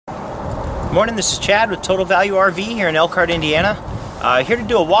Morning, this is Chad with Total Value RV here in Elkhart, Indiana. Here to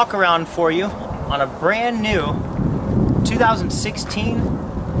do a walk around for you on a brand new 2016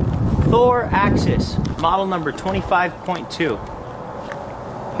 Thor Axis, model number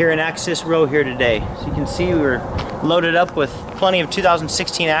 25.2. Here in Axis Row here today. So you can see we're loaded up with plenty of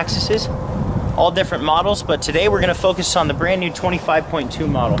 2016 Axises, all different models, but today we're going to focus on the brand new 25.2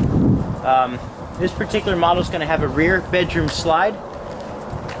 model. This particular model is going to have a rear bedroom slide.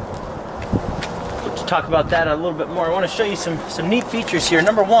 Talk about that a little bit more. I want to show you some neat features here.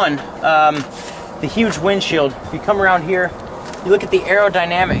 Number one, the huge windshield. If you come around here, you look at the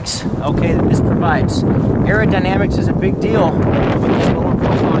aerodynamics, okay, that this provides. Aerodynamics is a big deal with these lower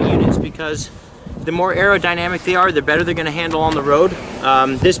profile units because the more aerodynamic they are, the better they're going to handle on the road.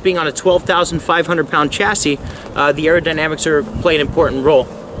 This being on a 12,500 pound chassis, the aerodynamics play an important role.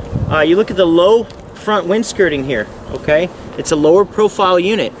 You look at the low front wind skirting here, okay? It's a lower profile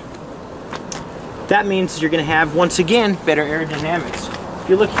unit. That means you're going to have, once again, better aerodynamics. If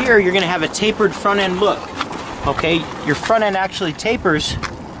you look here, you're going to have a tapered front end look. Okay, your front end actually tapers,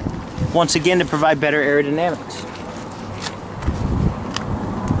 once again, to provide better aerodynamics.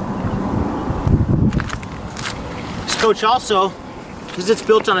 This coach also, because it's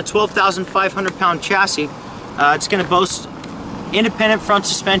built on a 12,500 pound chassis, it's going to boast independent front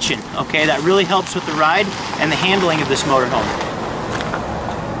suspension. Okay, that really helps with the ride and the handling of this motorhome.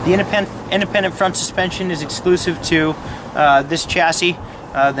 The independent front suspension is exclusive to this chassis.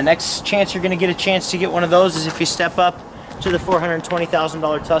 The next chance you're going to get a chance to get one of those is if you step up to the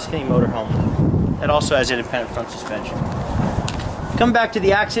 $420,000 Tuscany motorhome. That also has independent front suspension. Coming back to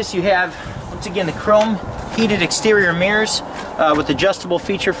the Axis, you have, once again, the chrome heated exterior mirrors with adjustable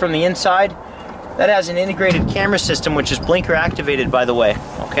feature from the inside. That has an integrated camera system, which is blinker activated, by the way.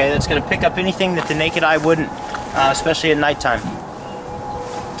 Okay, that's going to pick up anything that the naked eye wouldn't, especially at nighttime.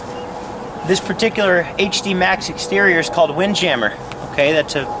 This particular HD Max exterior is called Windjammer. Okay,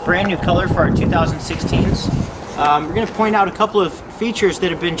 that's a brand new color for our 2016s. We're going to point out a couple of features that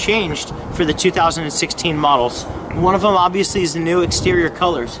have been changed for the 2016 models. One of them obviously is the new exterior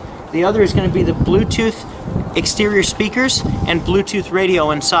colors. The other is going to be the Bluetooth exterior speakers and Bluetooth radio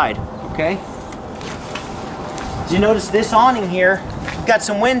inside. Okay. As you notice, this awning here, we've got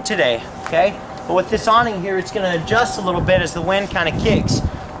some wind today. Okay, but with this awning here, it's going to adjust a little bit as the wind kind of kicks.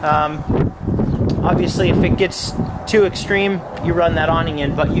 Obviously, if it gets too extreme, you run that awning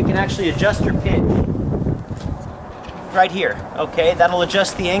in, but you can actually adjust your pitch right here. Okay, that'll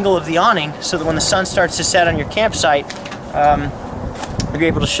adjust the angle of the awning so that when the sun starts to set on your campsite, you're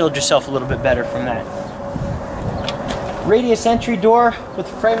able to shield yourself a little bit better from that. Radius entry door with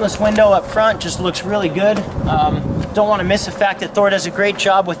a frameless window up front just looks really good. Don't want to miss the fact that Thor does a great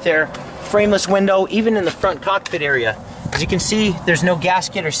job with their frameless window, even in the front cockpit area. As you can see, there's no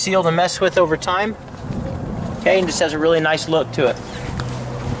gasket or seal to mess with over time. Okay, and just has a really nice look to it.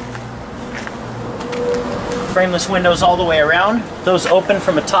 Frameless windows all the way around. Those open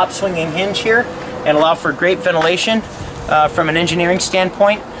from a top swinging hinge here and allow for great ventilation from an engineering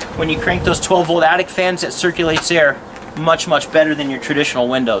standpoint. When you crank those 12-volt attic fans, that circulates air much better than your traditional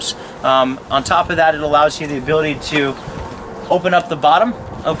windows. On top of that, it allows you the ability to open up the bottom,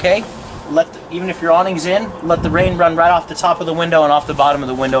 okay? Even if your awning's in, let the rain run right off the top of the window and off the bottom of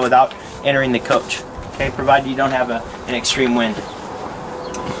the window without entering the coach. Okay, provided you don't have an extreme wind.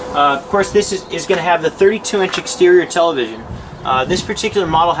 Of course, this is going to have the 32-inch exterior television. This particular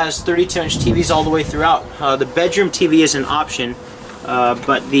model has 32-inch TVs all the way throughout. The bedroom TV is an option,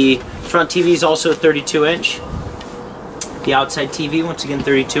 but the front TV is also 32-inch. The outside TV, once again,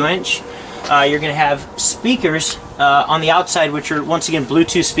 32-inch. You're going to have speakers on the outside, which are, once again,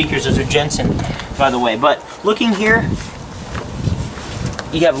 Bluetooth speakers. Those are Jensen, by the way. But looking here,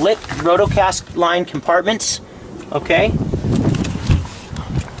 you have lit rotocast line compartments, okay?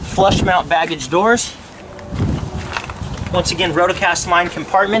 Flush mount baggage doors. Once again, rotocast line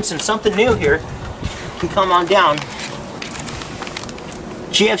compartments, and something new here can come on down.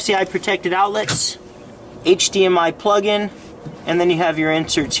 GFCI protected outlets, HDMI plug-in, and then you have your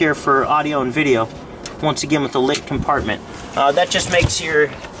inserts here for audio and video, once again with the lit compartment. That just makes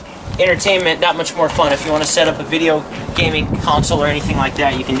your entertainment that much more fun. If you want to set up a video gaming console or anything like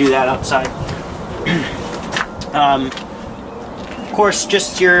that, you can do that outside. Of course,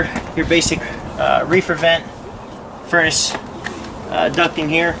 just your basic reefer vent, furnace ducting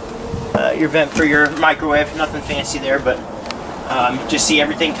here, your vent for your microwave. Nothing fancy there, but just see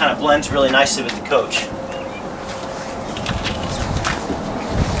everything kind of blends really nicely with the coach.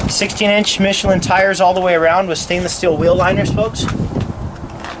 16-inch Michelin tires all the way around with stainless steel wheel liners, folks.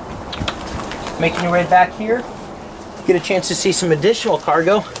 Making your way back here, get a chance to see some additional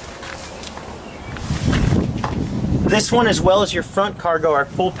cargo. This one, as well as your front cargo, are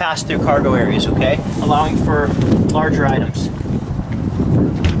full pass-through cargo areas, okay? Allowing for larger items.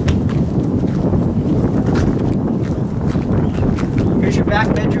 Here's your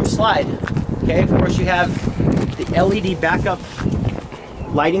back bedroom slide. Okay, of course you have the LED backup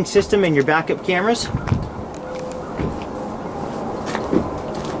lighting system and your backup cameras.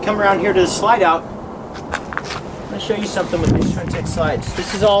 Come around here to the slide out. I'm going to show you something with these Trinitech slides.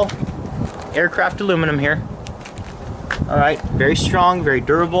 This is all aircraft aluminum here. Alright, very strong, very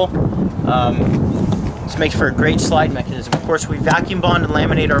durable. This makes for a great slide mechanism. Of course, we vacuum bond and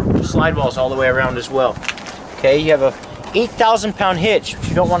laminate our slide walls all the way around as well. Okay, you have a 8,000 pound hitch, which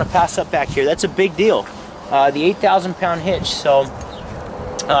you don't want to pass up back here. That's a big deal. The 8,000 pound hitch. So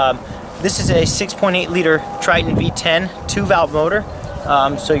this is a 6.8 liter Triton V10 2-valve motor.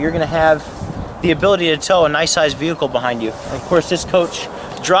 So you're going to have the ability to tow a nice sized vehicle behind you. And of course, this coach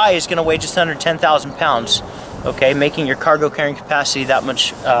dry is going to weigh just under 10,000 pounds. Okay, making your cargo carrying capacity that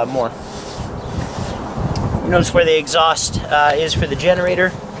much more. You notice where the exhaust is for the generator.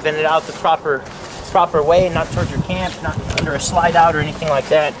 Vented out the proper way, not towards your camp, not under a slide out or anything like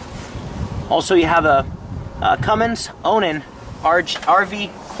that. Also, you have a Cummins Onan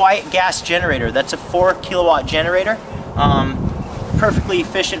RV quiet gas generator. That's a 4 kilowatt generator. Perfectly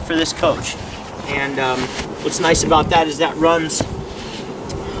efficient for this coach. And what's nice about that is that runs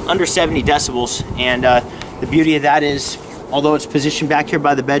under 70 decibels. And the beauty of that is, although it's positioned back here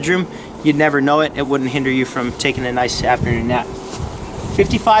by the bedroom, you'd never know it. It wouldn't hinder you from taking a nice afternoon nap.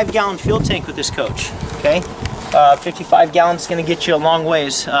 55-gallon fuel tank with this coach. Okay, 55 gallons is going to get you a long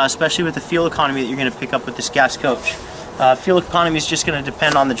ways, especially with the fuel economy that you're going to pick up with this gas coach. Fuel economy is just going to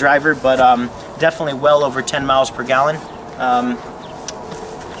depend on the driver, but definitely well over 10 miles per gallon.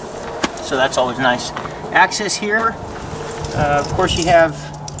 So that's always nice. Access here, of course you have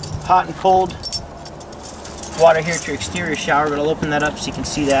hot and cold water here at your exterior shower, but I'll open that up so you can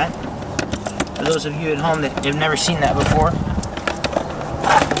see that. For those of you at home that have never seen that before.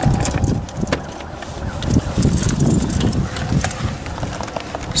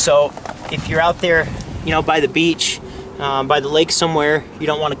 So if you're out there, you know, by the beach, by the lake somewhere, you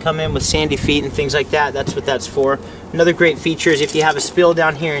don't want to come in with sandy feet and things like that. That's what that's for. Another great feature is if you have a spill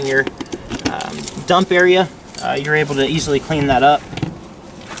down here in your dump area, you're able to easily clean that up.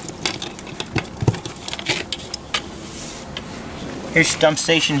 Here's your dump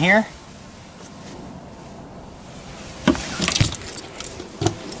station here.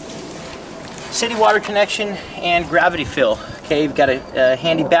 City water connection and gravity fill. Okay, you've got a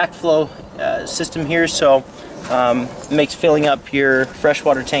handy backflow system here, so it makes filling up your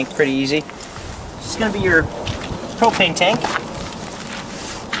freshwater tank pretty easy. This is going to be your propane tank.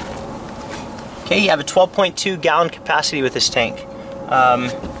 Okay, you have a 12.2 gallon capacity with this tank.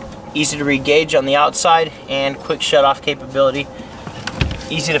 Easy to re-gauge on the outside and quick shut-off capability.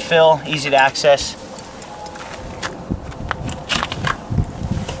 Easy to fill, easy to access.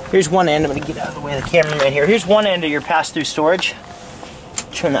 Here's one end. I'm going to get out of the way of the cameraman here. Here's one end of your pass-through storage.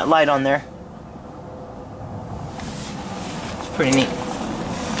 Turn that light on there. It's pretty neat.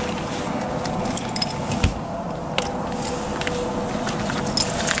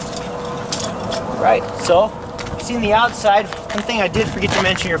 Right, so you've seen the outside. One thing I did forget to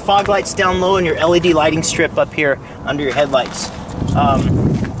mention, your fog lights down low and your LED lighting strip up here under your headlights.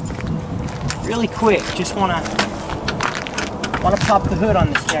 Really quick, just want to pop the hood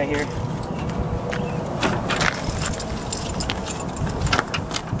on this guy here.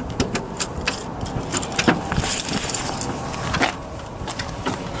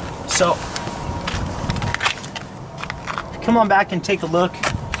 So, come on back and take a look.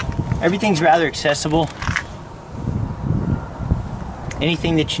 Everything's rather accessible.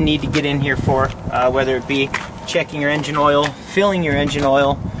 Anything that you need to get in here for, whether it be checking your engine oil, filling your engine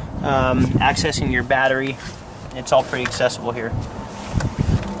oil, accessing your battery, it's all pretty accessible here.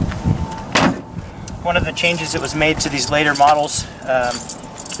 One of the changes that was made to these later models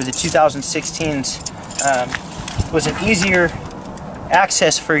for the 2016s was an easier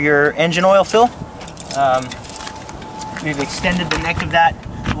access for your engine oil fill. We've extended the neck of that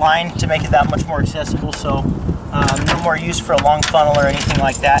line to make it that much more accessible, so no more use for a long funnel or anything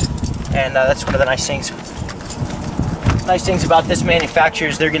like that. And that's one of the nice things. About this manufacturer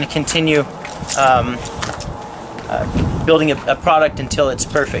is they're going to continue building a product until it's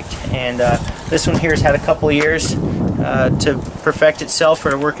perfect. And this one here has had a couple of years to perfect itself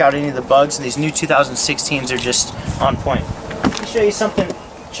or to work out any of the bugs, and these new 2016s are just on point. Let me show you something,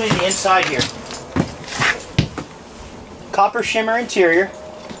 show you the inside here. Copper shimmer interior,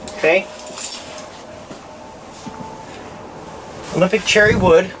 okay. Olympic cherry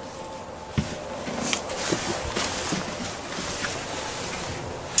wood.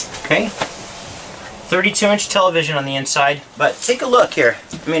 Okay, 32-inch television on the inside, but take a look here.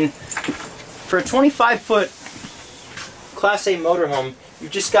 I mean, for a 25-foot Class A motorhome,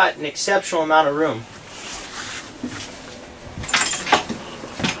 you've just got an exceptional amount of room.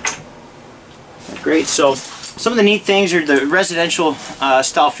 Great. So some of the neat things are the residential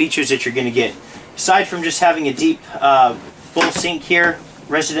style features that you're going to get. Aside from just having a deep bowl sink here,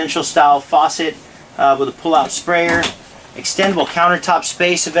 residential style faucet with a pull-out sprayer, extendable countertop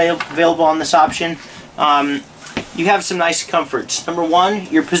space available on this option. You have some nice comforts. Number one,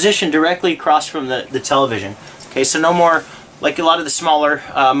 you're positioned directly across from the television. Okay, so no more, like a lot of the smaller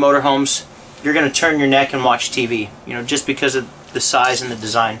motorhomes, you're going to turn your neck and watch TV, you know, just because of the size and the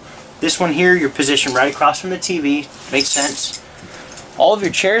design. This one here, you're positioned right across from the TV. Makes sense. All of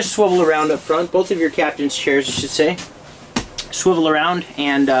your chairs swivel around up front. Both of your captain's chairs, I should say, swivel around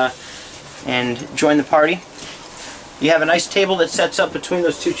and join the party. You have a nice table that sets up between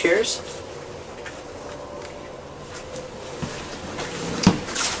those two chairs.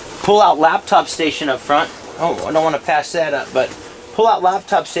 Pull-out laptop station up front. Oh, I don't want to pass that up, but pull-out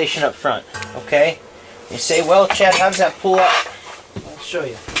laptop station up front. Okay. You say, well, Chad, how does that pull up? I'll show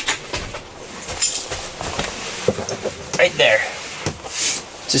you. Right there.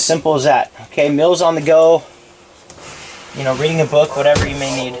 It's as simple as that. Okay, meals on the go. You know, reading a book, whatever you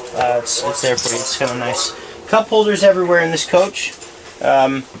may need. It's there for you. It's kind of nice. Cup holders everywhere in this coach.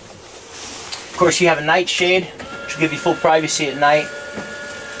 Of course, you have a night shade, which will give you full privacy at night.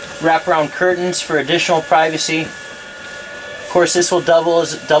 Wraparound curtains for additional privacy. Of course, this will double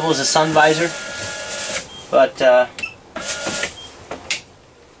as a sun visor. But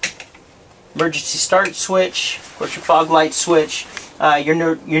emergency start switch. Of course, your fog light switch. Your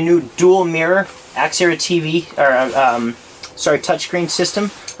new dual mirror Axera TV or touchscreen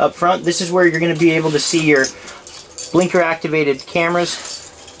system up front. This is where you're going to be able to see your blinker activated cameras,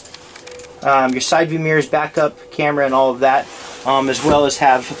 your side view mirrors, backup camera, and all of that, as well as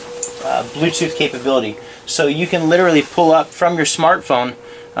have Bluetooth capability. So you can literally pull up from your smartphone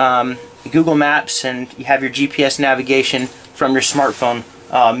Google Maps, and you have your GPS navigation from your smartphone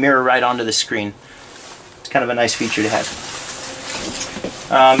mirror right onto the screen. It's kind of a nice feature to have.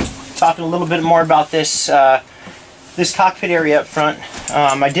 Talking a little bit more about this this cockpit area up front.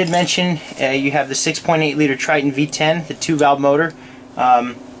 I did mention you have the 6.8 liter Triton V10, the 2-valve motor,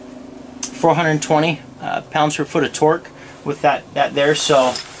 420 pounds per foot of torque with that there.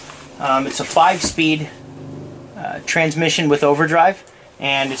 So it's a 5-speed transmission with overdrive,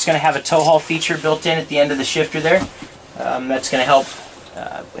 and it's going to have a tow haul feature built in at the end of the shifter there. That's going to help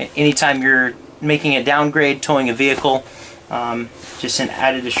anytime you're making a downgrade, towing a vehicle. Just an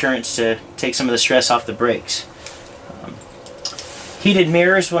added assurance to take some of the stress off the brakes. Heated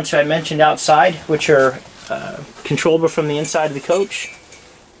mirrors, which I mentioned outside, which are controllable from the inside of the coach.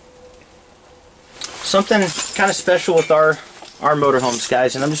 Something kind of special with our motorhomes,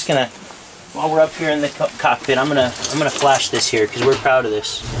 guys, and I'm just gonna, while we're up here in the cockpit, I'm gonna flash this here because we're proud of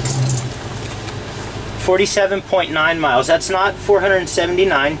this. 47.9 miles. That's not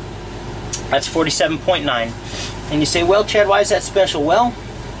 479. That's 47.9. And you say, well, Chad, why is that special? Well,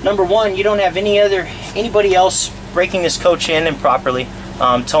 number one, you don't have anybody else breaking this coach in improperly,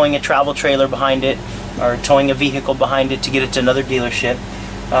 towing a travel trailer behind it, or towing a vehicle behind it to get it to another dealership.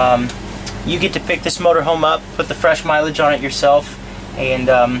 You get to pick this motorhome up, put the fresh mileage on it yourself,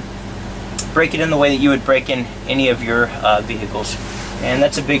 and break it in the way that you would break in any of your vehicles. And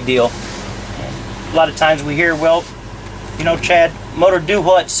that's a big deal. A lot of times we hear, well, you know, Chad, Motor Do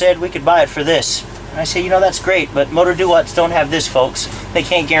What said we could buy it for this. And I say, you know, that's great, but Motor Do Whats don't have this, folks. They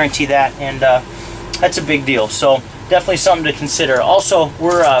can't guarantee that, and that's a big deal. So definitely something to consider. Also,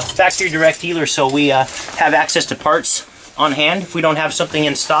 we're a factory direct dealer, so we have access to parts on hand. If we don't have something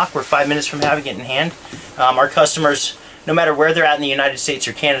in stock, we're 5 minutes from having it in hand. Our customers, no matter where they're at in the United States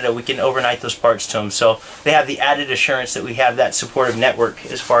or Canada, we can overnight those parts to them. So they have the added assurance that we have that supportive network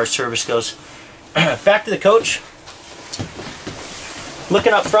as far as service goes. Back to the coach.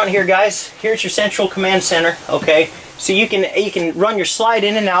 Looking up front here, guys, here's your central command center. Okay, so you can run your slide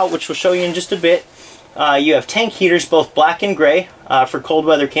in and out, which we'll show you in just a bit. You have tank heaters, both black and gray, for cold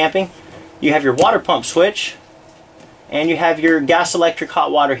weather camping. You have your water pump switch, and you have your gas electric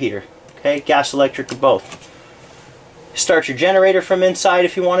hot water heater. Okay, gas electric or both. Start your generator from inside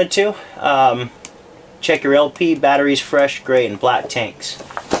if you wanted to. Check your LP, batteries, fresh, gray, and black tanks.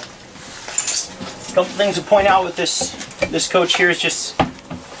 A couple things to point out with this coach here is just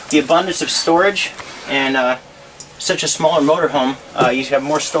the abundance of storage, and such a smaller motorhome, you have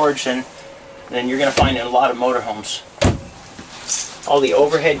more storage than you're going to find in a lot of motorhomes. All the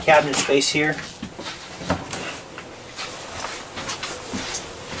overhead cabinet space here.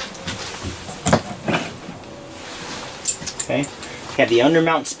 Okay, you have the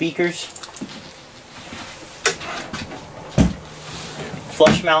undermount speakers,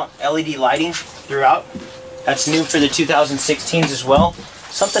 flush mount LED lighting throughout. That's new for the 2016s as well.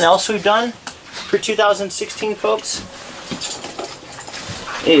 Something else we've done for 2016, folks,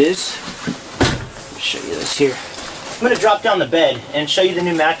 is, let me show you this here. I'm going to drop down the bed and show you the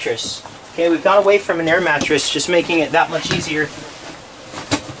new mattress. Okay, we've gone away from an air mattress, just making it that much easier.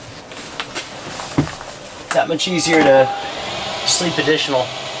 That much easier to sleep additional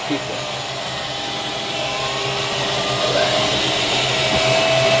people.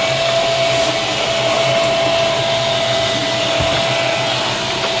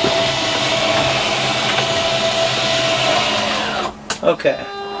 Okay.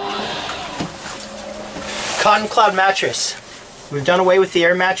 Cotton cloud mattress. We've done away with the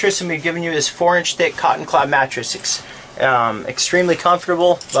air mattress and we've given you this 4-inch thick cotton cloud mattress. Extremely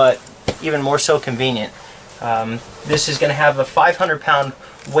comfortable, but even more so convenient. This is going to have a 500-pound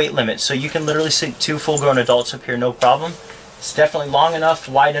weight limit, so you can literally sleep 2 full-grown adults up here, no problem. It's definitely long enough,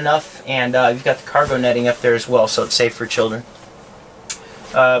 wide enough, and you've got the cargo netting up there as well, so it's safe for children.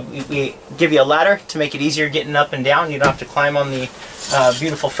 We give you a ladder to make it easier getting up and down. You don't have to climb on the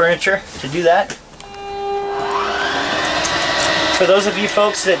beautiful furniture to do that. For those of you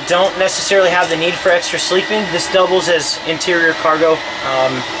folks that don't necessarily have the need for extra sleeping, this doubles as interior cargo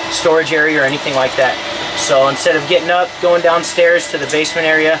storage area or anything like that. So instead of getting up, going downstairs to the basement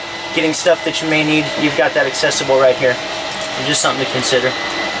area, getting stuff that you may need, you've got that accessible right here. So just something to consider.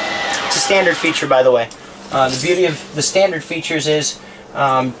 It's a standard feature, by the way. The beauty of the standard features is,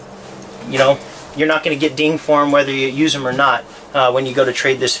 you know, you're not going to get dinged for them whether you use them or not when you go to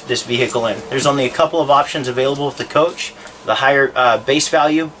trade this vehicle in. There's only a couple of options available with the coach. The higher base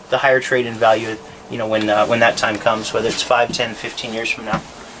value, the higher trade-in value, you know, when that time comes, whether it's 5, 10, 15 years from now.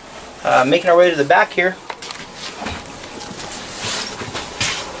 Making our way to the back here.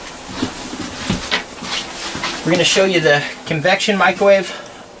 We're going to show you the convection microwave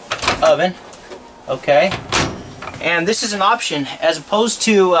oven. Okay. And this is an option, as opposed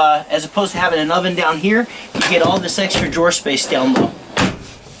to having an oven down here, you get all this extra drawer space down low.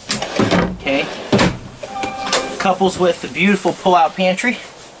 Okay. Couples with the beautiful pull-out pantry.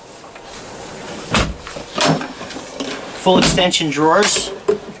 Full extension drawers.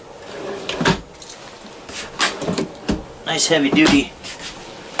 Nice heavy-duty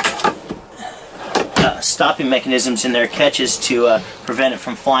stopping mechanisms in their catches to prevent it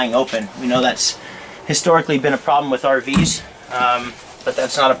from flying open. We know that's historically been a problem with RVs, but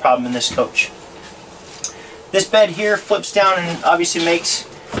that's not a problem in this coach. This bed here flips down and obviously makes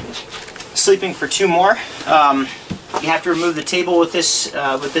sleeping for 2 more. You have to remove the table with this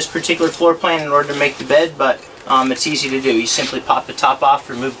particular floor plan in order to make the bed, but it's easy to do. You simply pop the top off,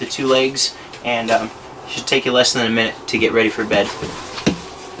 remove the 2 legs, and it should take you less than a minute to get ready for bed.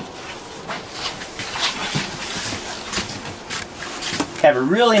 Have a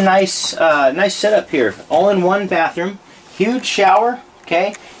really nice nice setup here. All-in-one bathroom, huge shower. Okay,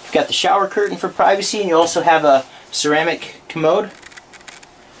 you've got the shower curtain for privacy, and you also have a ceramic commode,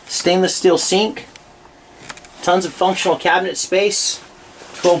 stainless steel sink, tons of functional cabinet space,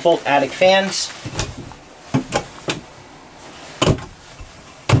 12-volt attic fans,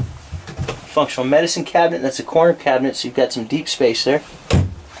 functional medicine cabinet. That's a corner cabinet, so you've got some deep space there.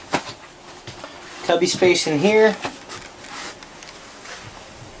 Cubby space in here.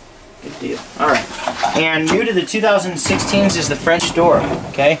 Good deal. Alright. And new to the 2016s is the French door.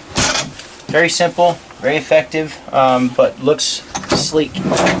 Okay? Very simple, very effective, but looks sleek.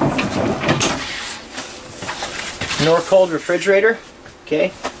 Norcold refrigerator.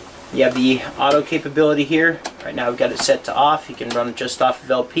 Okay? You have the auto capability here. Right now we've got it set to off. You can run it just off of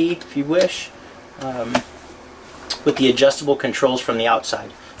LP if you wish. With the adjustable controls from the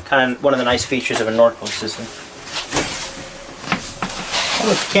outside. Kind of one of the nice features of a Norcold system. I'll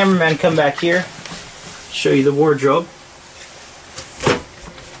let the cameraman come back here, show you the wardrobe.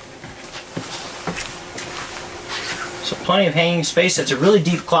 So plenty of hanging space. That's a really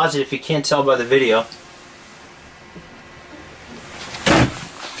deep closet if you can't tell by the video.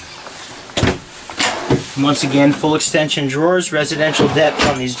 And once again, full extension drawers, residential depth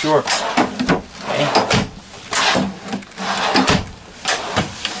on these drawers. Okay.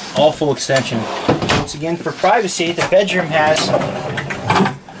 All full extension. Once again, for privacy, the bedroom has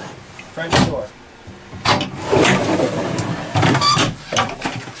French door.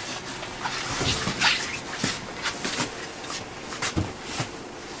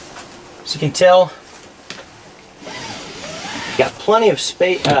 So you can tell, you got plenty of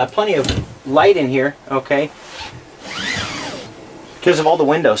space, plenty of light in here. Okay. because of all the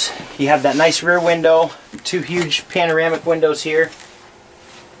windows. You have that nice rear window, 2 huge panoramic windows here.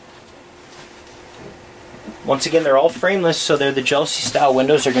 Once again, they're all frameless, so they're the jealousy style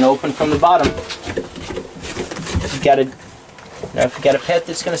windows. They're going to open from the bottom. If you've got a pet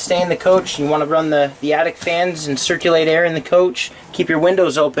that's going to stay in the coach, you want to run the attic fans and circulate air in the coach, keep your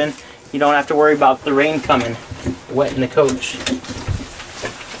windows open, you don't have to worry about the rain coming, wet in the coach.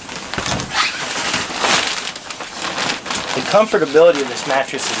 The comfortability of this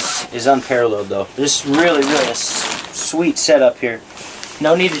mattress is unparalleled though. This is really a sweet setup here.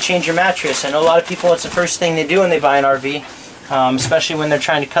 No need to change your mattress. I know a lot of people, it's the first thing they do when they buy an RV, especially when they're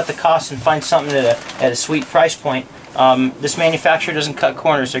trying to cut the cost and find something at a sweet price point. This manufacturer doesn't cut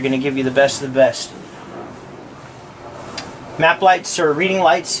corners. They're going to give you the best of the best. Map lights, or reading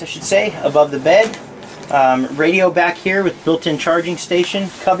lights I should say, above the bed. Radio back here with built-in charging station.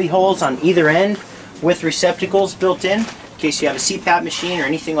 Cubby holes on either end with receptacles built in case you have a CPAP machine or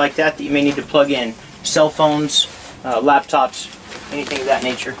anything like that that you may need to plug in. Cell phones, laptops, anything of that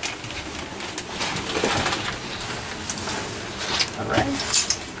nature. Alright.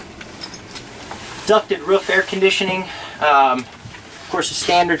 Ducted roof air conditioning. Of course, a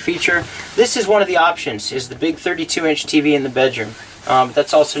standard feature. This is one of the options, is the big 32-inch TV in the bedroom. But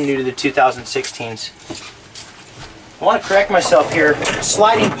that's also new to the 2016s. I want to correct myself here.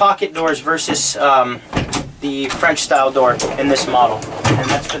 Sliding pocket doors versus the French style door in this model. And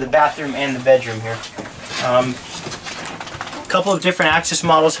that's for the bathroom and the bedroom here. A couple of different Axis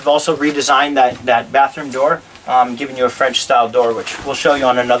models have also redesigned that bathroom door, giving you a French style door, which we'll show you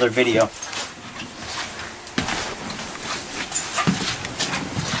on another video.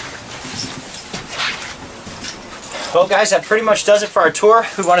 Well guys, that pretty much does it for our tour.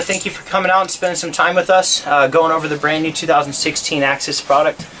 We want to thank you for coming out and spending some time with us, going over the brand new 2016 Axis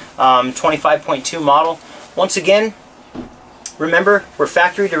product, 25.2 model. Once again, remember, we're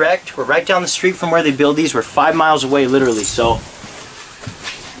factory direct. We're right down the street from where they build these. We're 5 miles away, literally. So,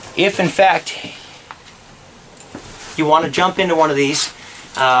 if in fact you want to jump into one of these,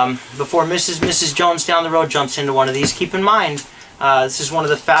 before Mrs. Jones down the road jumps into one of these, keep in mind, this is one of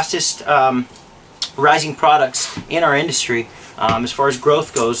the fastest rising products in our industry as far as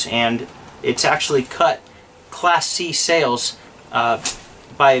growth goes, and it's actually cut Class C sales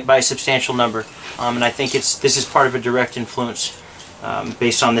by a substantial number, and I think this is part of a direct influence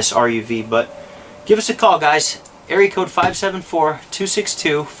based on this RUV. But give us a call, guys. Area code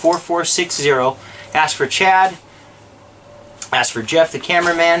 574-262-4460. Ask for Chad, ask for Jeff the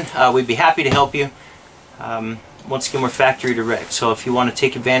cameraman. We'd be happy to help you. Once again, we're factory direct, so if you want to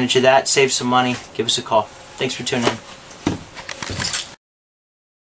take advantage of that, save some money, give us a call. Thanks for tuning in.